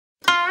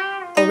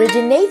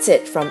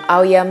Originated from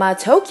Aoyama,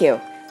 Tokyo,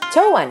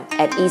 TOUAN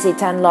at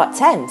Isetan Lot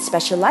 10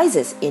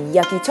 specializes in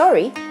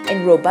yakitori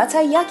and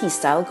Robata-yaki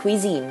style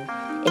cuisine,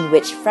 in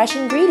which fresh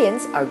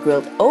ingredients are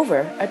grilled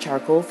over a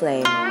charcoal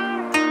flame.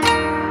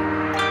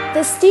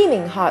 The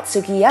steaming hot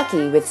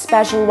sukiyaki with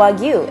Special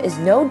Wagyu is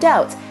no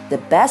doubt the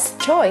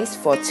best choice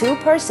for 2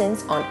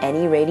 persons on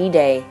any rainy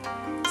day.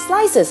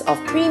 Slices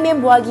of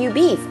premium Wagyu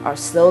beef are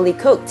slowly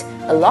cooked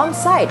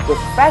alongside with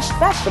fresh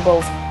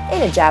vegetables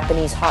in a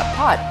Japanese hot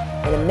pot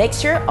and a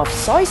mixture of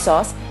soy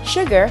sauce,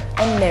 sugar,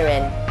 and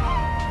mirin.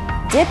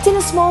 Dipped in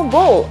a small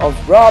bowl of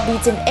raw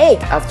beaten egg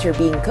after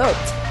being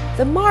cooked,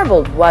 the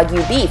marbled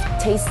Wagyu beef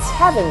tastes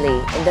heavenly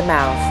in the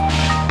mouth.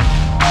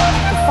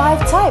 The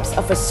 5 types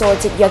of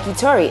assorted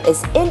yakitori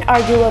is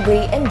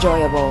inarguably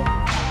enjoyable.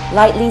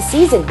 Lightly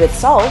seasoned with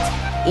salt,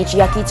 each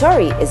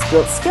yakitori is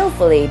grilled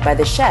skillfully by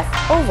the chef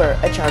over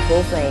a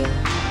charcoal flame.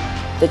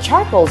 The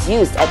charcoals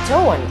used at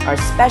TOUAN are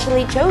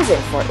specially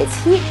chosen for its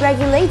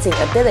heat-regulating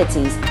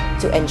abilities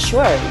to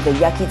ensure the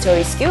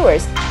yakitori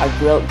skewers are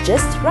grilled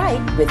just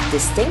right with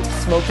distinct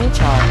smoky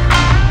char.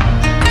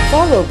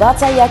 For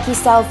Robata-yaki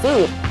style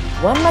food,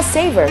 one must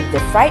savor the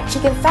fried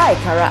chicken thigh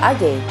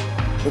karaage.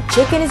 The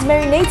chicken is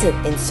marinated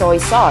in soy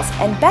sauce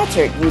and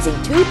battered using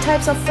 2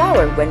 types of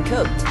flour when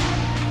cooked.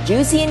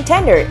 Juicy and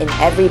tender in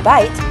every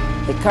bite,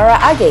 the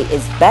karaage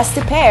is best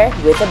to pair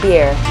with a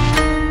beer.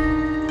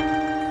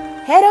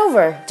 Head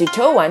over to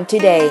TOUAN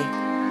today.